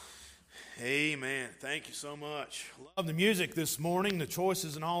Amen. Thank you so much. Love the music this morning, the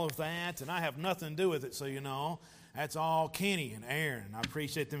choices and all of that, and I have nothing to do with it, so you know. That's all Kenny and Aaron. I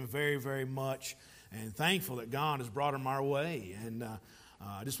appreciate them very, very much, and thankful that God has brought them our way. And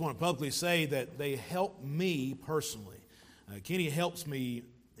I just want to publicly say that they help me personally. Kenny helps me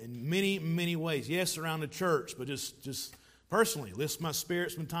in many, many ways. Yes, around the church, but just personally, lifts my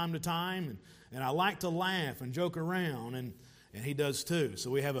spirits from time to time, and I like to laugh and joke around, and he does too. So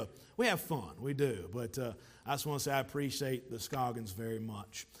we have fun. We do. But I just want to say I appreciate the Scoggins very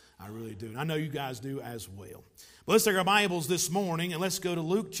much. I really do. And I know you guys do as well. But let's take our Bibles this morning and let's go to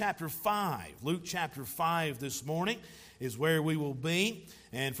Luke chapter 5. Luke chapter 5 this morning is where we will be.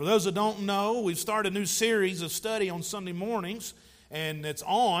 And for those that don't know, we've started a new series of study on Sunday mornings, and it's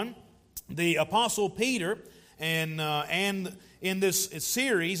on the Apostle Peter. And in this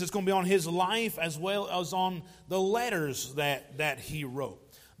series, it's going to be on his life as well as on the letters that he wrote.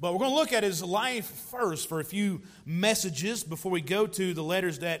 But we're going to look at his life first for a few messages before we go to the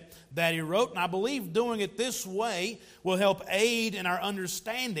letters that he wrote. And I believe doing it this way will help aid in our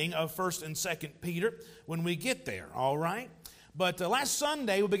understanding of 1st and 2nd Peter when we get there, all right? But last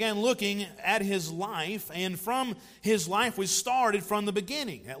Sunday, we began looking at his life, and from his life, we started from the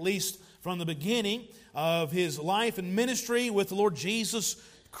beginning, at least from the beginning of his life and ministry with the Lord Jesus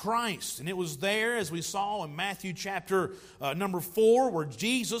Christ. And it was there, as we saw in Matthew chapter number 4, where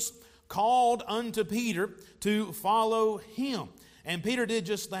Jesus called unto Peter to follow him. And Peter did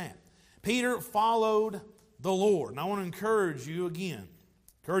just that. Peter followed the Lord. And I want to encourage you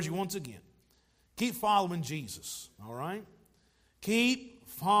once again. Keep following Jesus, all right? Keep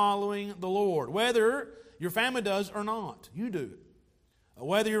following the Lord. Whether your family does or not, you do it.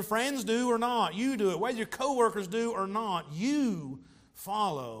 Whether your friends do or not, you do it. Whether your coworkers do or not, you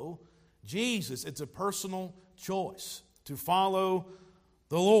follow Jesus. It's a personal choice to follow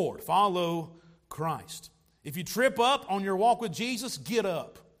the Lord, follow Christ. If you trip up on your walk with Jesus, get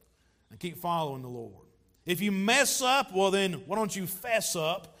up and keep following the Lord. If you mess up, well then, why don't you fess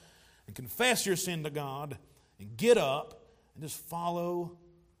up and confess your sin to God and get up and just follow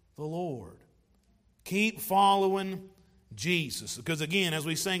the Lord. Keep following Jesus. Because again, as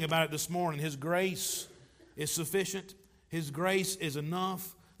we sang about it this morning, His grace is sufficient. His grace is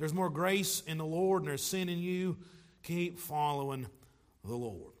enough. There's more grace in the Lord and there's sin in you. Keep following the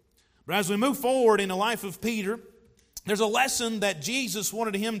Lord. But as we move forward in the life of Peter, there's a lesson that Jesus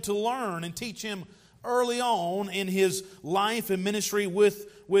wanted him to learn and teach him early on in his life and ministry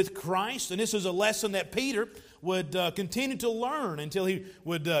with Christ. And this is a lesson that Peter would continue to learn until he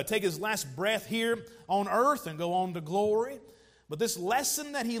would take his last breath here on earth and go on to glory. But this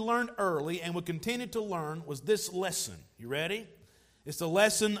lesson that he learned early and would continue to learn was this lesson. You ready? It's the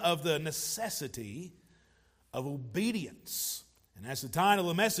lesson of the necessity of obedience. And that's the title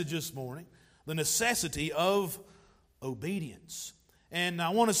of the message this morning, the necessity of obedience. And I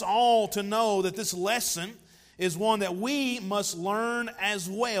want us all to know that this lesson is one that we must learn as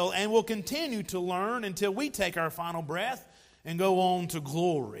well and will continue to learn until we take our final breath and go on to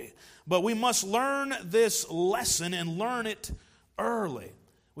glory. But we must learn this lesson and learn it early.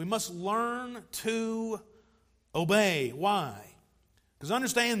 We must learn to obey. Why? Because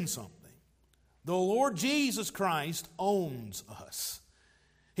understand something. The Lord Jesus Christ owns us.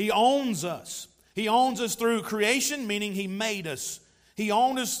 He owns us. He owns us through creation, meaning He made us. He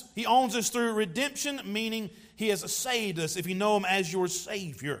owns us through redemption, meaning He has saved us if you know Him as your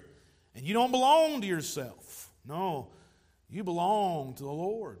Savior. And you don't belong to yourself. No, you belong to the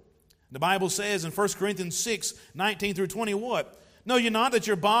Lord. The Bible says in 1 Corinthians 6, 19 through 20, what? Know ye not that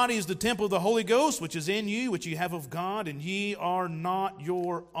your body is the temple of the Holy Ghost, which is in you, which ye have of God, and ye are not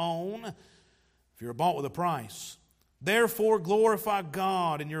your own, if you are bought with a price. Therefore glorify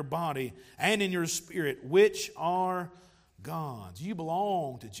God in your body and in your spirit, which are God's. You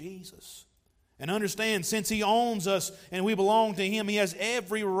belong to Jesus. And understand, since He owns us and we belong to Him, He has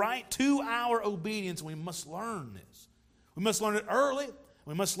every right to our obedience. We must learn this. We must learn it early.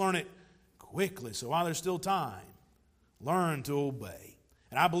 We must learn it quickly. So while there's still time, learn to obey.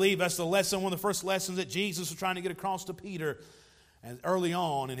 And I believe that's the lesson, one of the first lessons that Jesus was trying to get across to Peter early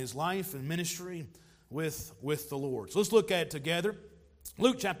on in his life and ministry with the Lord. So let's look at it together.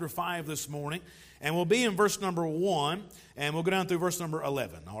 Luke chapter 5 this morning. And we'll be in verse number 1, and we'll go down through verse number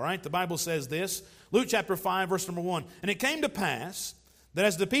 11. All right? The Bible says this. Luke chapter 5, verse number 1. And it came to pass that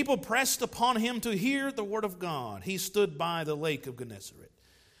as the people pressed upon him to hear the word of God, he stood by the lake of Gennesaret,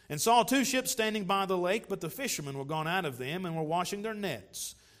 and saw two ships standing by the lake, but the fishermen were gone out of them, and were washing their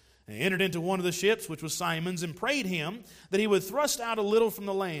nets. And he entered into one of the ships, which was Simon's, and prayed him that he would thrust out a little from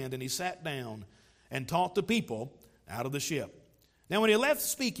the land. And he sat down and taught the people out of the ship. Then when he left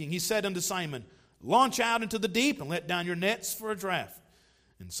speaking, he said unto Simon, Launch out into the deep, and let down your nets for a draught.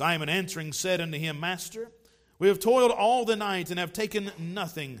 And Simon answering said unto him, Master, we have toiled all the night, and have taken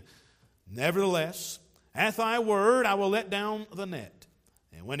nothing. Nevertheless, at thy word I will let down the net.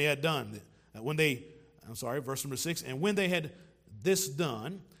 And when he had done, verse number 6, and when they had this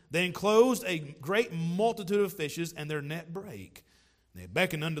done, they enclosed a great multitude of fishes, and their net brake. They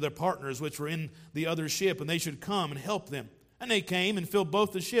beckoned unto their partners which were in the other ship, and they should come and help them. And they came and filled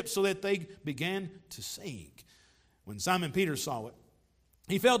both the ships, so that they began to sink. When Simon Peter saw it,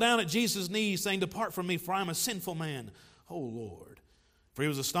 he fell down at Jesus' knees, saying, Depart from me, for I am a sinful man, O Lord. For he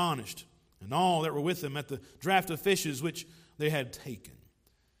was astonished, and all that were with him, at the draught of fishes which they had taken.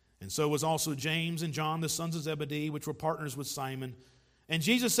 And so was also James and John, the sons of Zebedee, which were partners with Simon. And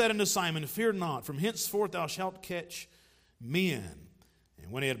Jesus said unto Simon, Fear not, from henceforth thou shalt catch men.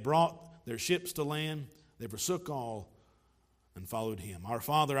 And when he had brought their ships to land, they forsook all and followed him. Our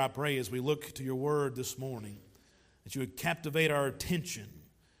Father, I pray as we look to your word this morning, that you would captivate our attention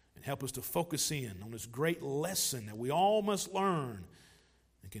and help us to focus in on this great lesson that we all must learn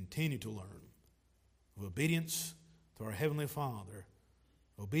and continue to learn, of obedience to our Heavenly Father,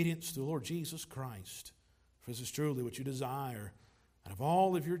 obedience to the Lord Jesus Christ. For this is truly what you desire out of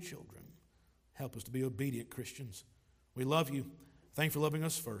all of your children. Help us to be obedient Christians. We love you. Thank you for loving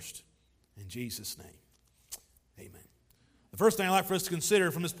us first. In Jesus' name, amen. The first thing I'd like for us to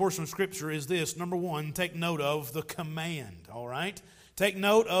consider from this portion of Scripture is this. Number one, take note of the command, all right? Take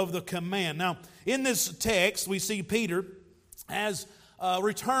note of the command. Now, in this text, we see Peter has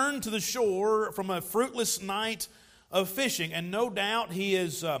returned to the shore from a fruitless night of fishing, and no doubt he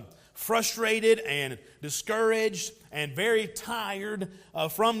is frustrated and discouraged and very tired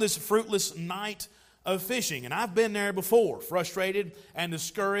from this fruitless night of fishing. And I've been there before, frustrated and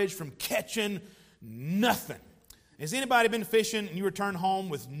discouraged from catching nothing. Has anybody been fishing and you return home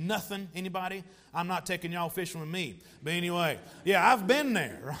with nothing? Anybody? I'm not taking y'all fishing with me. But anyway, yeah, I've been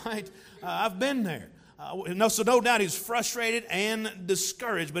there, right? I've been there. So no doubt he's frustrated and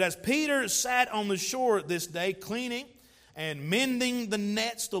discouraged. But as Peter sat on the shore this day cleaning and mending the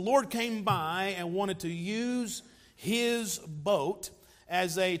nets, the Lord came by and wanted to use his boat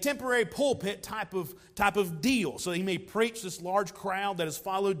as a temporary pulpit type of deal, so he may preach this large crowd that has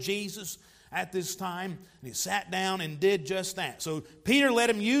followed Jesus at this time. And he sat down and did just that. So Peter let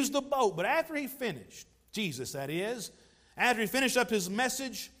him use the boat, but after he finished, Jesus that is, after he finished up his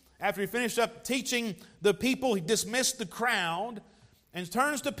message, after he finished up teaching the people, he dismissed the crowd and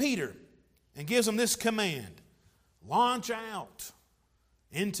turns to Peter and gives him this command: launch out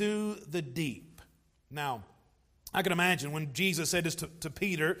into the deep. Now, I can imagine when Jesus said this to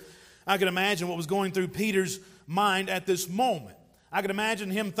Peter, I can imagine what was going through Peter's mind at this moment. I can imagine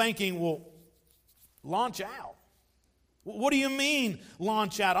him thinking, well, launch out. What do you mean,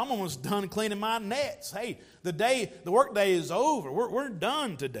 launch out? I'm almost done cleaning my nets. Hey, the work day is over. We're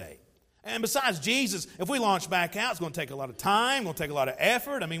done today. And besides, Jesus, if we launch back out, it's going to take a lot of time, going to take a lot of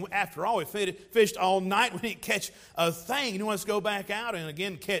effort. I mean, after all, we fished all night. We didn't catch a thing. You want us to go back out and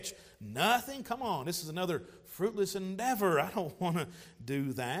again catch nothing? Come on, this is another fruitless endeavor. I don't want to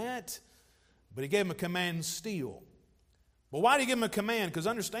do that. But he gave him a command still. But why did he give him a command? Because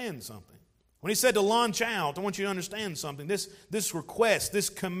understand something. When he said to launch out, I want you to understand something. This request, this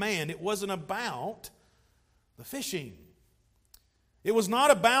command, it wasn't about the fishing. It was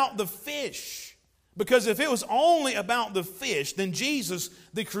not about the fish. Because if it was only about the fish, then Jesus,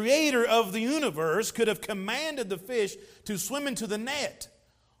 the creator of the universe, could have commanded the fish to swim into the net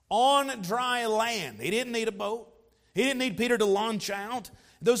on dry land. He didn't need a boat. He didn't need Peter to launch out.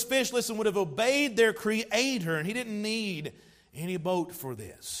 Those fish, listen, would have obeyed their creator, and he didn't need any boat for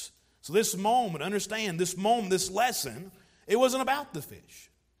this. So this moment, understand, this lesson, it wasn't about the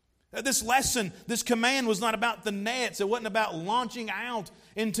fish. This lesson, this command was not about the nets. It wasn't about launching out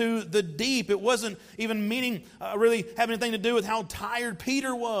into the deep. It wasn't even really having anything to do with how tired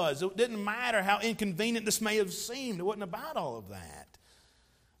Peter was. It didn't matter how inconvenient this may have seemed. It wasn't about all of that.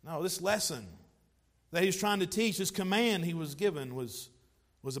 No, this lesson that he was trying to teach, this command he was given was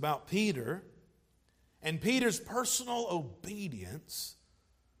about Peter and Peter's personal obedience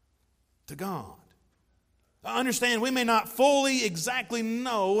to God. Understand, we may not fully exactly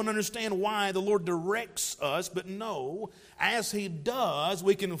know and understand why the Lord directs us, but know, as He does,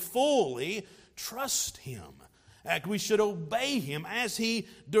 we can fully trust Him. We should obey Him as He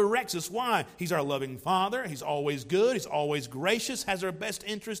directs us. Why? He's our loving Father. He's always good. He's always gracious, has our best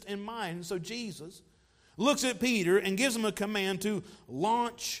interest in mind. And so Jesus looks at Peter and gives him a command to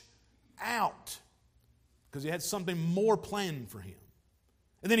launch out because He had something more planned for him.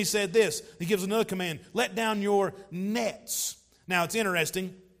 And then he said this, he gives another command, let down your nets. Now, it's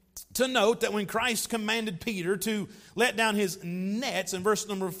interesting to note that when Christ commanded Peter to let down his nets in verse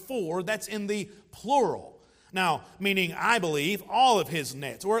number 4, that's in the plural. Now, meaning, I believe, all of his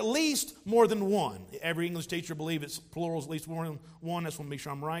nets, or at least more than one. Every English teacher believes it's plural, at least more than one. I just want to make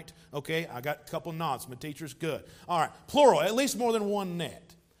sure I'm right. Okay, I got a couple nods. My teacher's good. All right, plural, at least more than one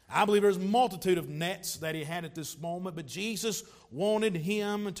net. I believe there's a multitude of nets that he had at this moment, but Jesus wanted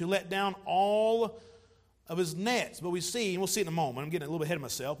him to let down all of his nets. But we see, and we'll see in a moment, I'm getting a little bit ahead of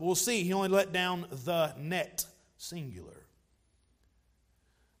myself, but we'll see he only let down the net, singular.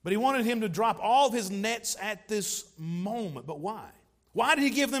 But he wanted him to drop all of his nets at this moment. But why? Why did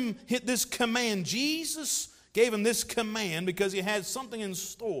he give them this command? Jesus gave him this command because he had something in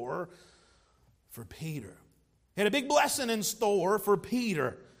store for Peter. He had a big blessing in store for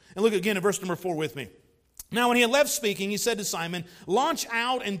Peter. And look again at verse number 4 with me. Now when he had left speaking, he said to Simon, "Launch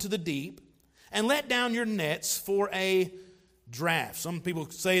out into the deep and let down your nets for a draft." Some people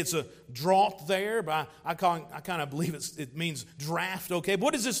say it's a draught there, but I kind of believe it means draft, okay? But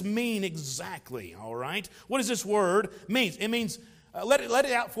what does this mean exactly, all right? What does this word mean? It means let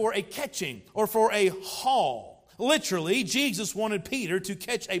it out for a catching or for a haul. Literally, Jesus wanted Peter to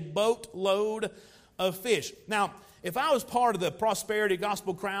catch a boatload of fish. Now, if I was part of the prosperity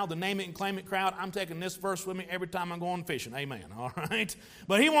gospel crowd, the name it and claim it crowd, I'm taking this verse with me every time I'm going fishing. Amen. All right?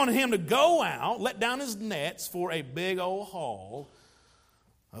 But he wanted him to go out, let down his nets for a big old haul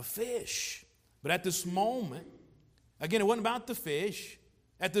of fish. But at this moment, again, it wasn't about the fish.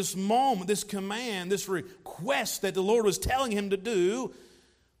 At this moment, this command, this request that the Lord was telling him to do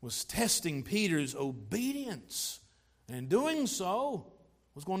was testing Peter's obedience. And in doing so,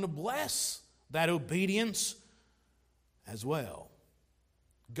 was going to bless that obedience as well.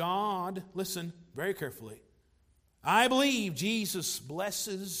 God, listen very carefully. I believe Jesus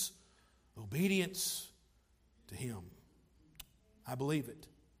blesses obedience to him. I believe it.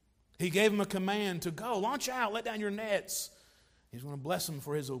 He gave him a command to go, launch out, let down your nets. He's going to bless him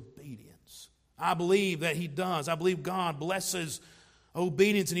for his obedience. I believe that he does. I believe God blesses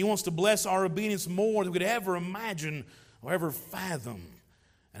obedience, and he wants to bless our obedience more than we could ever imagine or ever fathom.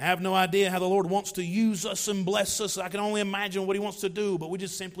 And I have no idea how the Lord wants to use us and bless us. I can only imagine what he wants to do, but we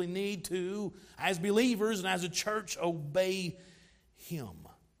just simply need to, as believers and as a church, obey him.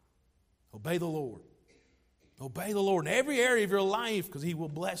 Obey the Lord. Obey the Lord in every area of your life because he will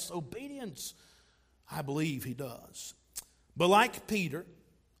bless obedience. I believe he does. But like Peter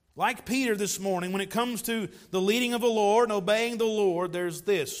this morning, when it comes to the leading of the Lord and obeying the Lord, there's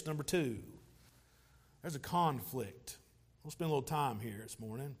this, number 2. There's a conflict. We'll spend a little time here this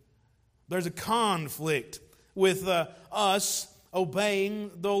morning. There's a conflict with us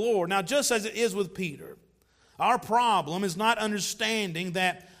obeying the Lord. Now, just as it is with Peter, our problem is not understanding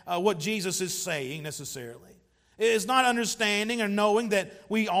that what Jesus is saying necessarily. It is not understanding or knowing that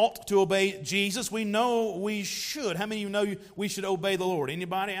we ought to obey Jesus. We know we should. How many of you know we should obey the Lord?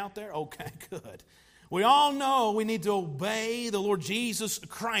 Anybody out there? Okay, good. We all know we need to obey the Lord Jesus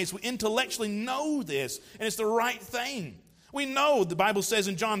Christ. We intellectually know this, and it's the right thing. We know the Bible says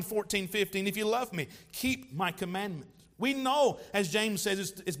in John 14:15, if you love me, keep my commandments. We know, as James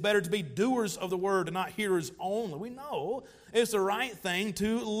says, it's better to be doers of the word and not hearers only. We know it's the right thing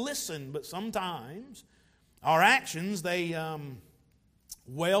to listen, but sometimes our actions, they tell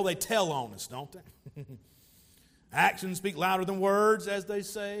on us, don't they? Actions speak louder than words, as they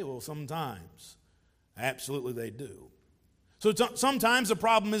say. Well, sometimes, absolutely they do. So sometimes the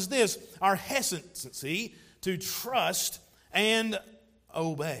problem is this, our hesitancy to trust and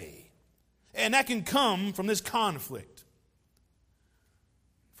obey. And that can come from this conflict,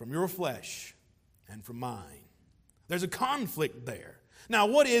 from your flesh and from mine. There's a conflict there. Now,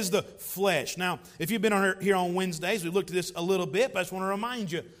 what is the flesh? Now, if you've been here on Wednesdays, we looked at this a little bit, but I just want to remind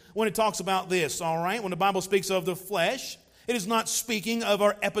you when it talks about this, all right? When the Bible speaks of the flesh, it is not speaking of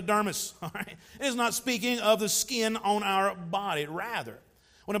our epidermis, all right? It is not speaking of the skin on our body. Rather,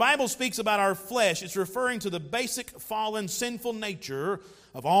 when the Bible speaks about our flesh, it's referring to the basic fallen sinful nature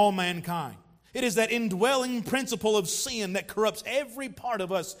of all mankind. It is that indwelling principle of sin that corrupts every part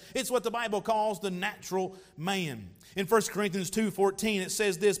of us. It's what the Bible calls the natural man. In 1 Corinthians 2:14 it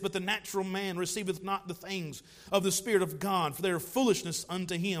says this, but the natural man receiveth not the things of the Spirit of God, for they are foolishness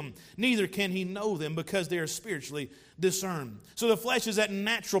unto him. Neither can he know them because they are spiritually discerned. So the flesh is that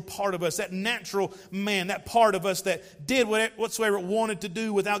natural part of us, that natural man, that part of us that did whatsoever it wanted to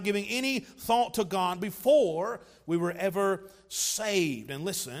do without giving any thought to God before we were ever saved. And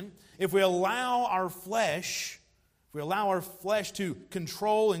listen, if we allow our flesh to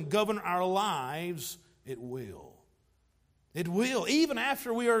control and govern our lives, it will. It will, even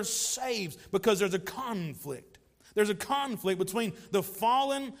after we are saved, because there's a conflict. There's a conflict between the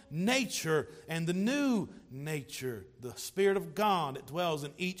fallen nature and the new nature, the Spirit of God that dwells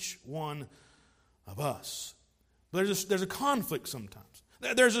in each one of us. There's a conflict sometimes.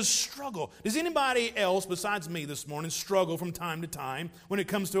 There's a struggle. Does anybody else besides me this morning struggle from time to time when it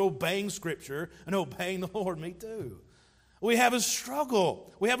comes to obeying Scripture and obeying the Lord? Me too. We have a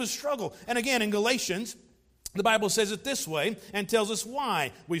struggle. We have a struggle. And again, in Galatians, the Bible says it this way and tells us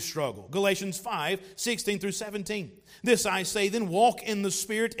why we struggle. Galatians 5:16 through 17. This I say, then walk in the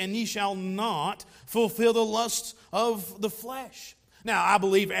Spirit, and ye shall not fulfill the lusts of the flesh. Now, I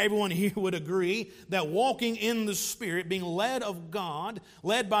believe everyone here would agree that walking in the Spirit, being led of God,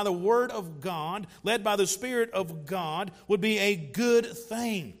 led by the Word of God, led by the Spirit of God, would be a good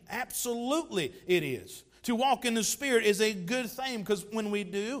thing. Absolutely it is. To walk in the Spirit is a good thing because when we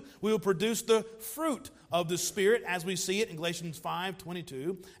do, we will produce the fruit of the Spirit as we see it in Galatians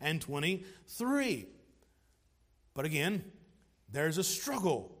 5:22 and 23. But again, there's a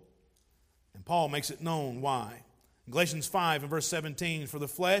struggle. And Paul makes it known why. In Galatians 5 and verse 17, for the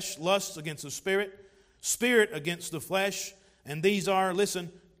flesh lusts against the Spirit, Spirit against the flesh, and these are,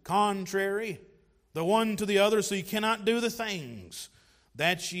 listen, contrary, the one to the other, so you cannot do the things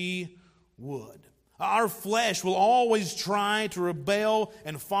that ye would. Our flesh will always try to rebel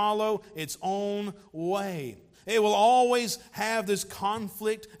and follow its own way. It will always have this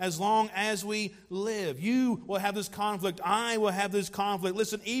conflict as long as we live. You will have this conflict. I will have this conflict.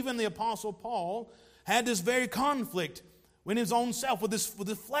 Listen, even the Apostle Paul had this very conflict in his own self with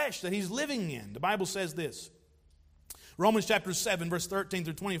the flesh that he's living in. The Bible says this. Romans chapter 7, verse 13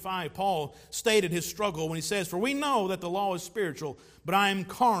 through 25, Paul stated his struggle when he says, for we know that the law is spiritual, but I am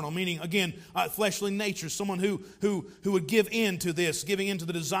carnal, meaning, again, fleshly nature, someone who would give in to this, giving in to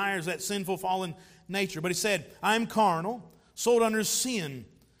the desires of that sinful, fallen nature. But he said, I am carnal, sold under sin.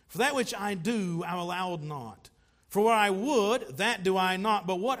 For that which I do, I allow not. For what I would, that do I not.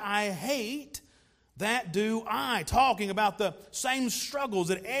 But what I hate, that do I. Talking about the same struggles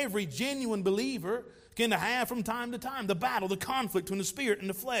that every genuine believer can have from time to time. The battle, the conflict between the Spirit and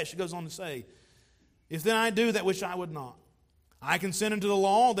the flesh. It goes on to say, if then I do that which I would not, I consent unto the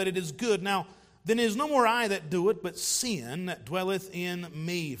law that it is good. Now, then it is no more I that do it, but sin that dwelleth in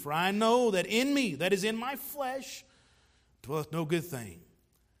me. For I know that in me, that is in my flesh, dwelleth no good thing.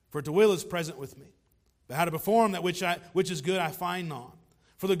 For to will is present with me. But how to perform that which is good I find not.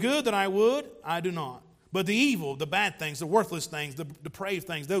 For the good that I would, I do not. But the evil, the bad things, the worthless things, the depraved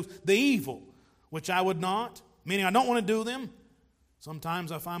things, the evil, which I would not, meaning I don't want to do them,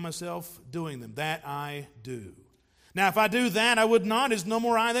 sometimes I find myself doing them. That I do. Now, if I do that, I would not, is no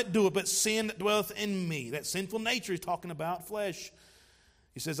more I that do it, but sin that dwelleth in me. That sinful nature he's talking about, flesh.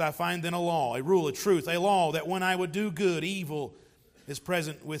 He says, I find then a law, a rule, a truth, a law, that when I would do good, evil is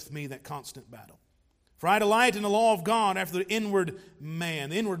present with me, that constant battle. For I delight in the law of God after the inward man.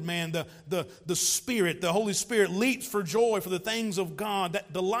 The inward man, the Spirit, the Holy Spirit leaps for joy for the things of God,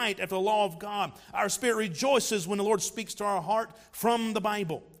 that delight after the law of God. Our spirit rejoices when the Lord speaks to our heart from the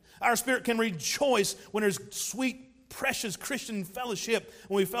Bible. Our spirit can rejoice when there's sweet, precious Christian fellowship,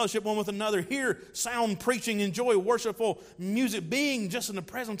 when we fellowship one with another, hear sound preaching, enjoy worshipful music, being just in the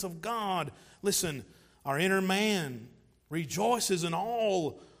presence of God. Listen, our inner man rejoices in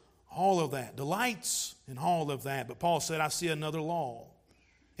all of that, delights in all of that. But Paul said, I see another law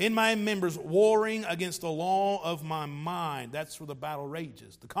in my members, warring against the law of my mind. That's where the battle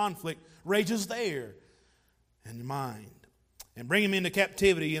rages. The conflict rages there in the mind. And bringing me into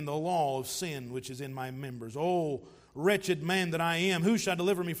captivity in the law of sin which is in my members. Oh, wretched man that I am, who shall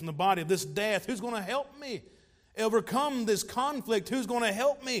deliver me from the body of this death? Who's going to help me overcome this conflict? Who's going to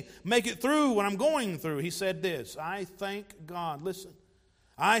help me make it through what I'm going through? He said this, I thank God, listen,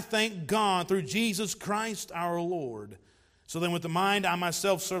 I thank God through Jesus Christ our Lord. So then with the mind I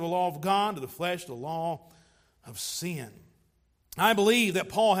myself serve the law of God, to the flesh the law of sin. I believe that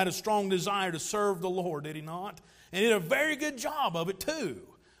Paul had a strong desire to serve the Lord, did he not? And he did a very good job of it too.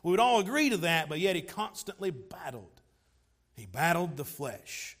 We would all agree to that, but yet he constantly battled. He battled the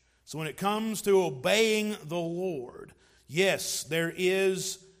flesh. So when it comes to obeying the Lord, yes, there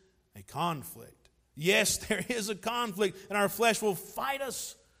is a conflict. Yes, there is a conflict, and our flesh will fight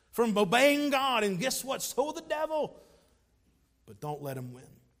us from obeying God. And guess what? So will the devil. But don't let him win.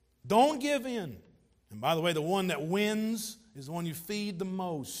 Don't give in. And by the way, the one that wins is the one you feed the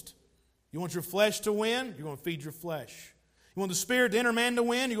most. You want your flesh to win? You're going to feed your flesh. You want the spirit, the inner man, to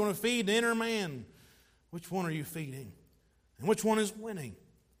win? You're going to feed the inner man. Which one are you feeding? And which one is winning?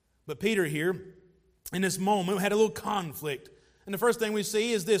 But Peter here, in this moment, had a little conflict. And the first thing we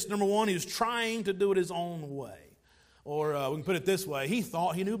see is this. Number one, he was trying to do it his own way. Or we can put it this way. He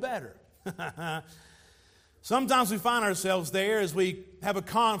thought he knew better. Sometimes we find ourselves there as we have a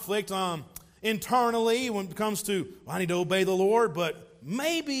conflict internally when it comes to, well, I need to obey the Lord, but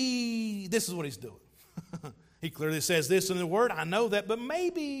maybe this is what He's doing. He clearly says this in the Word. I know that, but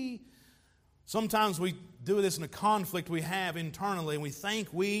maybe sometimes we do this in a conflict we have internally, and we think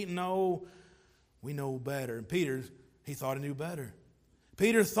we know better. And Peter, he thought he knew better.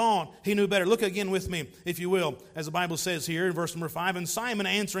 Peter thought he knew better. Look again with me, if you will, as the Bible says here in verse number 5. And Simon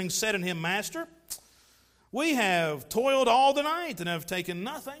answering said unto him, Master, we have toiled all the night and have taken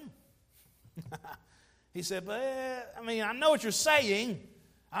nothing. He said, I know what you're saying.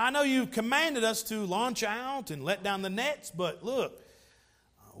 I know you've commanded us to launch out and let down the nets, but look,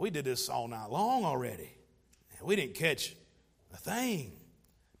 we did this all night long already. We didn't catch a thing.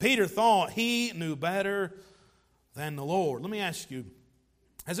 Peter thought he knew better than the Lord. Let me ask you,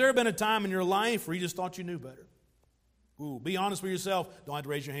 has there been a time in your life where you just thought you knew better? Be honest with yourself. Don't have to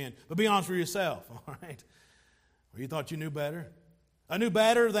raise your hand, but be honest with yourself, all right? Where you thought you knew better? I knew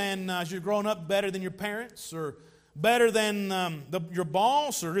better than, as you're growing up, better than your parents, or better than your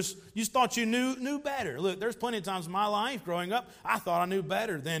boss, or you just thought you knew better. Look, there's plenty of times in my life growing up, I thought I knew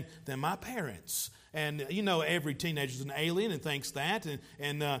better than my parents. And you know, every teenager is an alien and thinks that.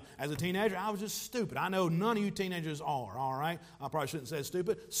 And as a teenager, I was just stupid. I know none of you teenagers are, all right? I probably shouldn't say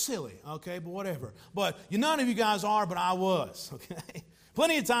stupid. Silly, okay, but whatever. But none of you guys are, but I was, okay?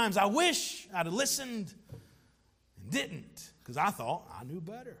 Plenty of times I wish I'd have listened and didn't, because I thought I knew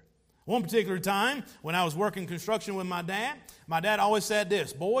better. One particular time when I was working construction with my dad always said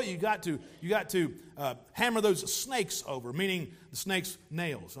this, boy, you got to hammer those snakes over, meaning the snake's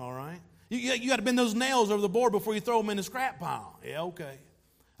nails, all right? You got to bend those nails over the board before you throw them in the scrap pile. Yeah, okay.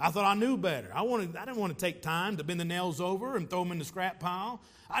 I thought I knew better. I didn't want to take time to bend the nails over and throw them in the scrap pile.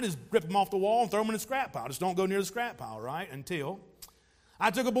 I just rip them off the wall and throw them in the scrap pile. Just don't go near the scrap pile, right? Until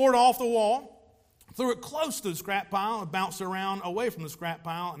I took a board off the wall, threw it close to the scrap pile, and bounced around away from the scrap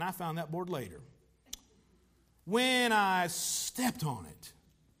pile, and I found that board later. When I stepped on it,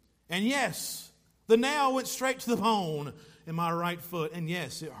 and yes, the nail went straight to the bone in my right foot, and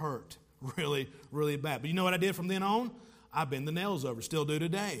yes, it hurt. Really, really bad. But you know what I did from then on? I bend the nails over, still do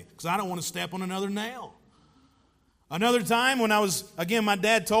today, because I don't want to step on another nail. Another time when my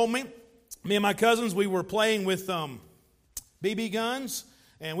dad told me and my cousins, we were playing with BB guns,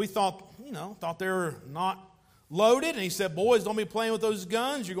 and we thought they were not loaded. And he said, boys, don't be playing with those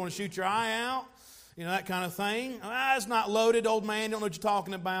guns. You're going to shoot your eye out, that kind of thing. It's not loaded, old man. Don't know what you're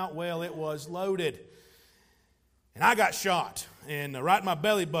talking about. Well, it was loaded. And I got shot, and right in my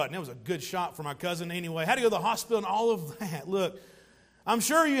belly button. It was a good shot for my cousin anyway. Had to go to the hospital and all of that. Look, I'm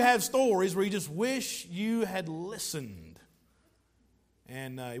sure you have stories where you just wish you had listened,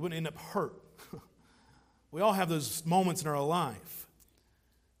 and you wouldn't end up hurt. We all have those moments in our life.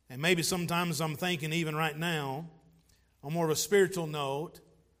 And maybe sometimes I'm thinking even right now, on more of a spiritual note,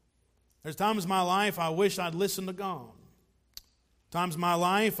 there's times in my life I wish I'd listened to God. Times in my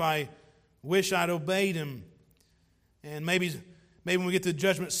life I wish I'd obeyed Him. And maybe when we get to the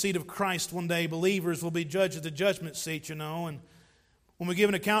judgment seat of Christ one day, believers will be judged at the judgment seat, And when we give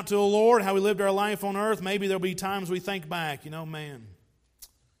an account to the Lord, how we lived our life on earth, maybe there'll be times we think back, man,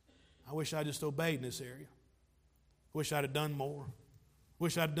 I wish I just obeyed in this area. Wish I'd have done more.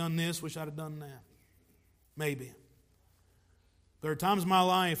 Wish I'd done this, wish I'd have done that. Maybe. There are times in my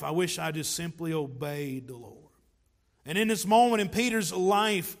life I wish I just simply obeyed the Lord. And in this moment in Peter's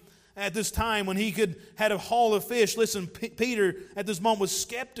life, at this time when he had a haul of fish, listen, Peter at this moment was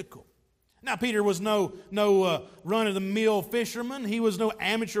skeptical. Now, Peter was no run-of-the-mill fisherman. He was no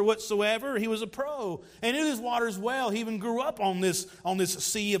amateur whatsoever. He was a pro. And knew his waters well. He even grew up on this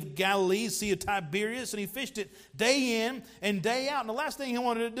Sea of Galilee, Sea of Tiberias, and he fished it day in and day out. And the last thing he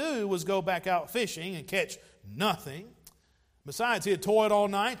wanted to do was go back out fishing and catch nothing. Besides, he had toiled all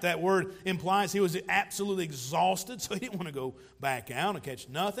night. That word implies he was absolutely exhausted, so he didn't want to go back out and catch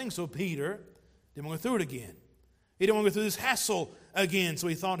nothing. So Peter didn't want to go through it again. He didn't want to go through this hassle again, so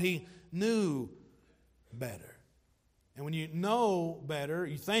he thought he knew better. And when you know better,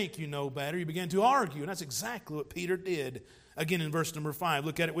 you think you know better, you begin to argue. And that's exactly what Peter did. Again in verse number 5.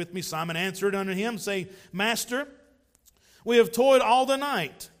 Look at it with me. Simon answered unto him, saying, Master, we have toiled all the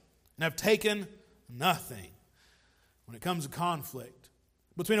night and have taken nothing. When it comes to conflict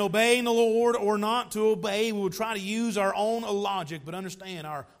between obeying the Lord or not to obey, we will try to use our own logic, but understand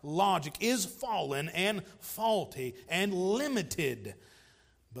our logic is fallen and faulty and limited.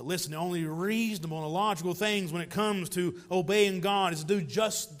 But listen, the only reasonable and logical things when it comes to obeying God is to do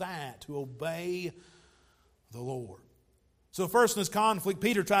just that, to obey the Lord. So first in this conflict,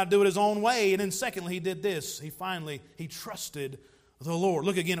 Peter tried to do it his own way, and then secondly, he did this. He trusted the Lord.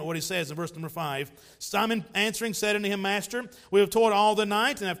 Look again at what he says in verse number 5. Simon answering said unto him, Master, we have toiled all the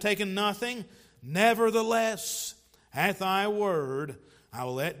night and have taken nothing. Nevertheless, at thy word, I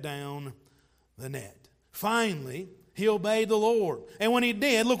will let down the net. Finally, he obeyed the Lord. And when he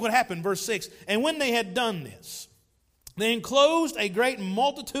did, look what happened, verse 6. And when they had done this, they enclosed a great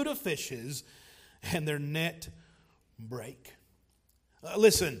multitude of fishes, and their net brake.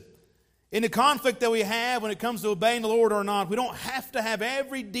 Listen, in the conflict that we have when it comes to obeying the Lord or not, we don't have to have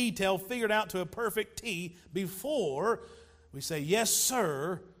every detail figured out to a perfect T before we say yes,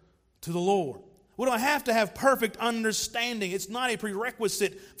 sir, to the Lord. We don't have to have perfect understanding. It's not a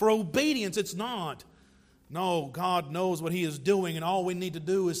prerequisite for obedience. It's not. No, God knows what He is doing, and all we need to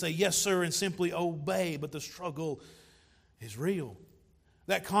do is say yes, sir, and simply obey. But the struggle is real.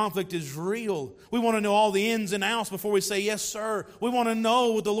 That conflict is real. We want to know all the ins and outs before we say yes, sir. We want to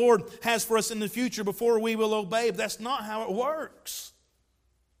know what the Lord has for us in the future before we will obey. But that's not how it works.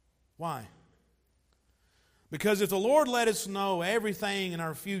 Why? Because if the Lord let us know everything in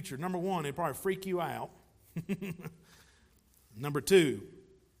our future, number one, it'd probably freak you out. Number two,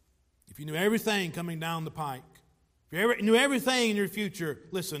 if you knew everything coming down the pike, if you knew everything in your future,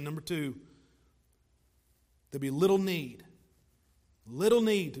 listen, number two, there'd be little need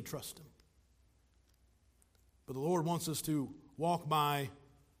to trust Him. But the Lord wants us to walk by.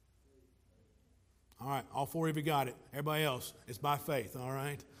 All right, all four of you got it. Everybody else, it's by faith, all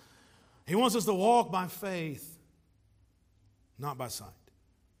right? He wants us to walk by faith, not by sight.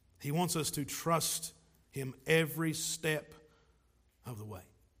 He wants us to trust Him every step of the way.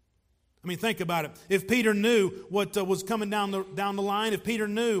 I mean, think about it. If Peter knew what was coming down the line, if Peter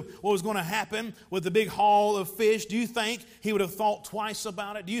knew what was going to happen with the big haul of fish, do you think he would have thought twice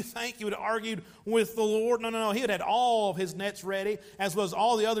about it? Do you think he would have argued with the Lord? No. He would have had all of his nets ready, as well as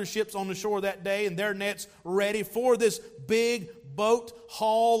all the other ships on the shore that day, and their nets ready for this big boat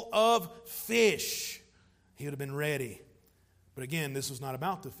haul of fish. He would have been ready. But again, this was not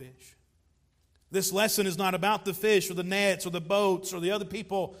about the fish. This lesson is not about the fish or the nets or the boats or the other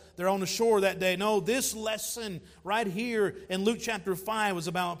people that are on the shore that day. No, this lesson right here in Luke chapter 5 was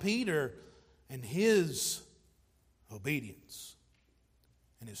about Peter and his obedience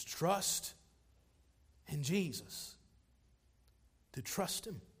and his trust in Jesus. To trust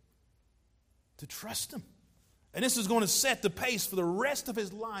Him. To trust Him. And this is going to set the pace for the rest of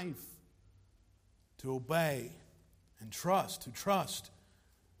his life. To obey and trust. To trust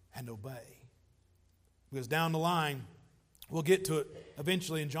and obey. Because down the line, we'll get to it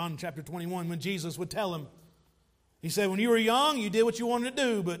eventually in John chapter 21 when Jesus would tell him. He said, when you were young, you did what you wanted to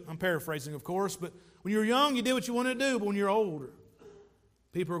do. But I'm paraphrasing, of course. But when you were young, you did what you wanted to do. But when you're older,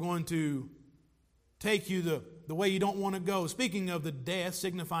 people are going to take you the way you don't want to go. Speaking of the death,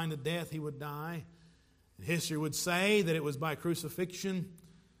 signifying the death He would die. History would say that it was by crucifixion.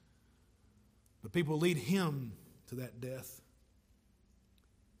 But people lead Him to that death.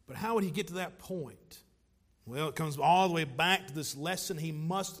 But how would He get to that point? Well, it comes all the way back to this lesson he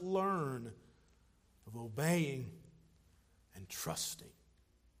must learn of obeying and trusting.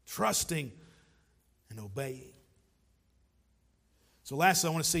 Trusting and obeying. So lastly,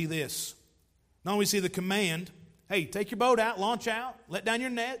 I want to see this. Not only see the command, hey, take your boat out, launch out, let down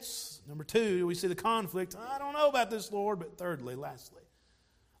your nets. Number two, we see the conflict. I don't know about this, Lord. But thirdly, lastly,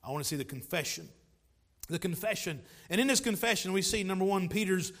 I want to see the confession. The confession. And in this confession, we see, number one,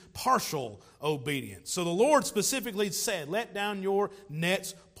 Peter's partial obedience. So the Lord specifically said, let down your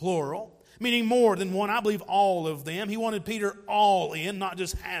nets, plural, meaning more than one. I believe all of them. He wanted Peter all in, not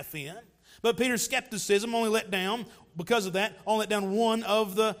just half in. But Peter's skepticism only let down, because of that, only let down one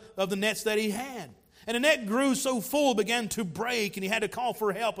of the nets that he had. And the net grew so full, it began to break, and he had to call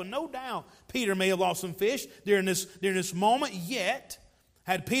for help. And no doubt, Peter may have lost some fish during this moment, yet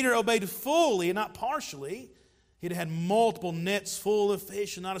had Peter obeyed fully and not partially, he'd had multiple nets full of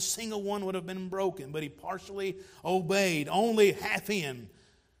fish and not a single one would have been broken. But he partially obeyed, only half in,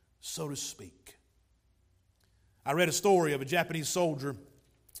 so to speak. I read a story of a Japanese soldier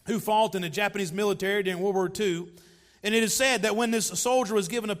who fought in the Japanese military during World War II. And it is said that when this soldier was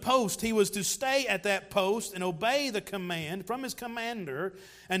given a post, he was to stay at that post and obey the command from his commander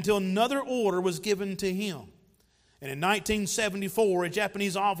until another order was given to him. And in 1974, a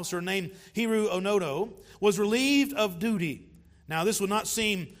Japanese officer named Hiru Onoda was relieved of duty. Now, this would not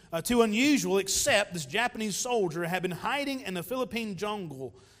seem too unusual, except this Japanese soldier had been hiding in the Philippine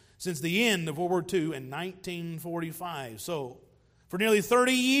jungle since the end of World War II in 1945. So, for nearly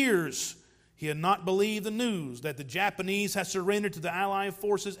 30 years, he had not believed the news that the Japanese had surrendered to the Allied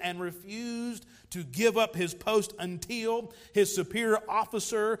forces and refused to give up his post until his superior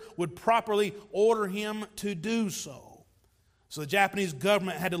officer would properly order him to do so. So the Japanese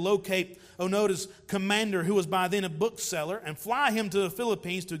government had to locate Onoda's commander, who was by then a bookseller, and fly him to the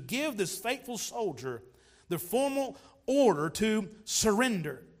Philippines to give this faithful soldier the formal order to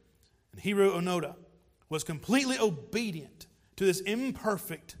surrender. And Hiro Onoda was completely obedient to this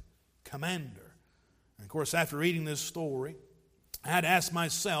imperfect commander. And of course, after reading this story, I had to ask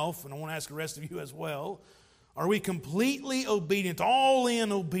myself, and I want to ask the rest of you as well, are we completely obedient, all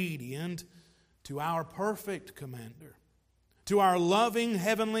in obedient to our perfect commander, to our loving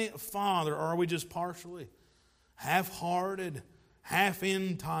Heavenly Father, or are we just partially, half-hearted,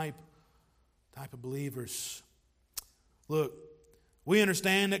 half-in type of believers? Look, we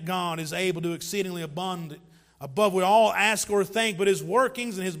understand that God is able to do exceedingly abundant, above we all ask or think, but His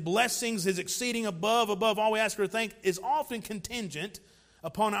workings and His blessings, His exceeding above all we ask or think, is often contingent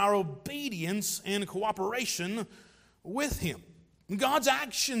upon our obedience and cooperation with Him. God's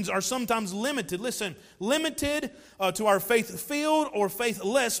actions are sometimes limited, limited to our faith-filled or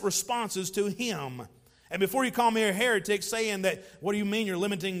faithless responses to Him. And before you call me a heretic saying that, what do you mean you're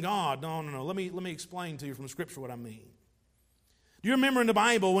limiting God? No. Let me explain to you from Scripture what I mean. Do you remember in the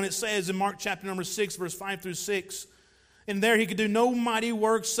Bible when it says in Mark chapter number 6, verse 5 through 6, and there He could do no mighty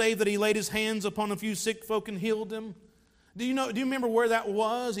work save that He laid His hands upon a few sick folk and healed them? Do you remember where that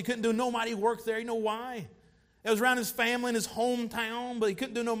was? He couldn't do no mighty work there. You know why? It was around His family in His hometown, but He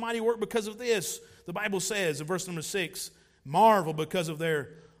couldn't do no mighty work because of this. The Bible says in verse number 6, marvel because of their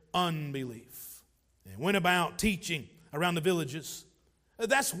unbelief. And went about teaching around the villages.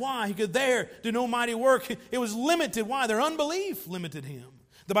 That's why He could there do no mighty work. It was limited. Why? Their unbelief limited Him.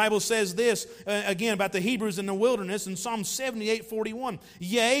 The Bible says this, again, about the Hebrews in the wilderness in Psalm 78:41.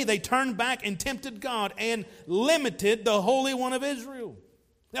 Yea, they turned back and tempted God and limited the Holy One of Israel.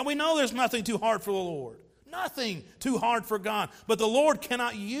 Now we know there's nothing too hard for the Lord. Nothing too hard for God. But the Lord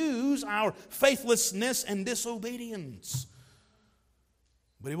cannot use our faithlessness and disobedience.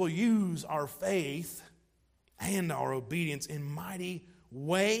 But He will use our faith and our obedience in mighty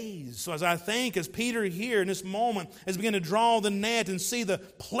ways. So as Peter here in this moment has begun to draw the net and see the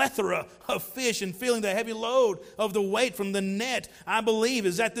plethora of fish and feeling the heavy load of the weight from the net, I believe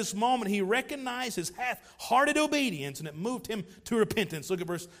is at this moment he recognized his half-hearted obedience and it moved him to repentance. Look at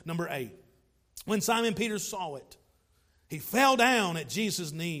verse number 8. When Simon Peter saw it, he fell down at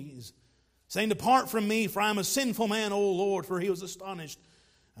Jesus' knees, saying, depart from me, for I am a sinful man, O Lord. For he was astonished,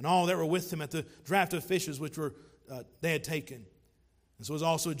 and all that were with him at the draught of fishes which they had taken. And so was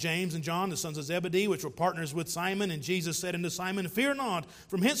also James and John, the sons of Zebedee, which were partners with Simon. And Jesus said unto Simon, fear not,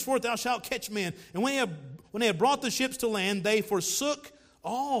 from henceforth thou shalt catch men. And when they had brought the ships to land, they forsook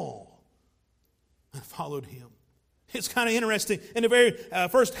all and followed Him. It's kind of interesting. In the very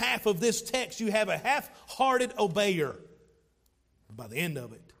first half of this text, you have a half-hearted obeyer. But by the end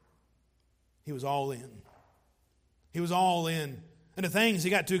of it, he was all in. He was all in. And the things he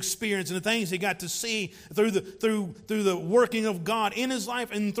got to experience and the things he got to see through the working of God in his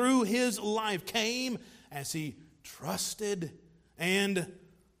life and through his life came as he trusted and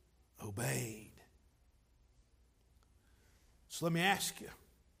obeyed. So let me ask you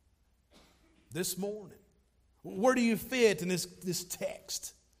this morning, where do you fit in this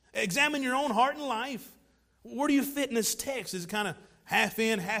text? Examine your own heart and life. Where do you fit in this text? Is it kind of half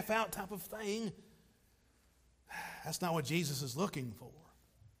in, half out type of thing? That's not what Jesus is looking for.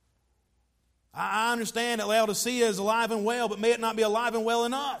 I understand that Laodicea is alive and well, but may it not be alive and well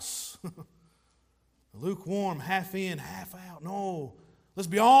in us. Lukewarm, half in, half out. No, let's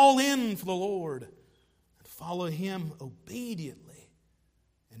be all in for the Lord and follow Him obediently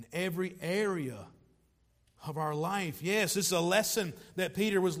in every area of our life. Yes, this is a lesson that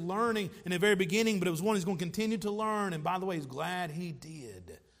Peter was learning in the very beginning, but it was one he's going to continue to learn. And by the way, he's glad he did.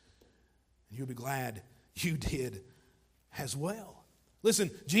 And you'll be glad you did as well. Listen,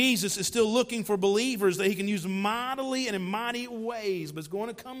 Jesus is still looking for believers that He can use mightily and in mighty ways, but it's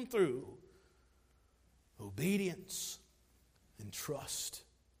going to come through obedience and trust.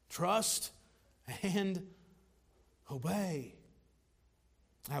 Trust and obey.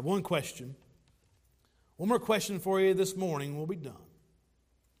 I have one question. One more question for you this morning, we'll be done.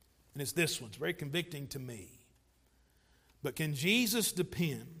 And it's this one. It's very convicting to me. But can Jesus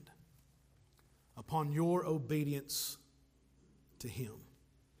depend upon your obedience to Him?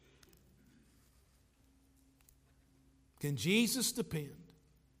 Can Jesus depend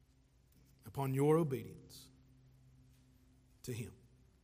upon your obedience to Him?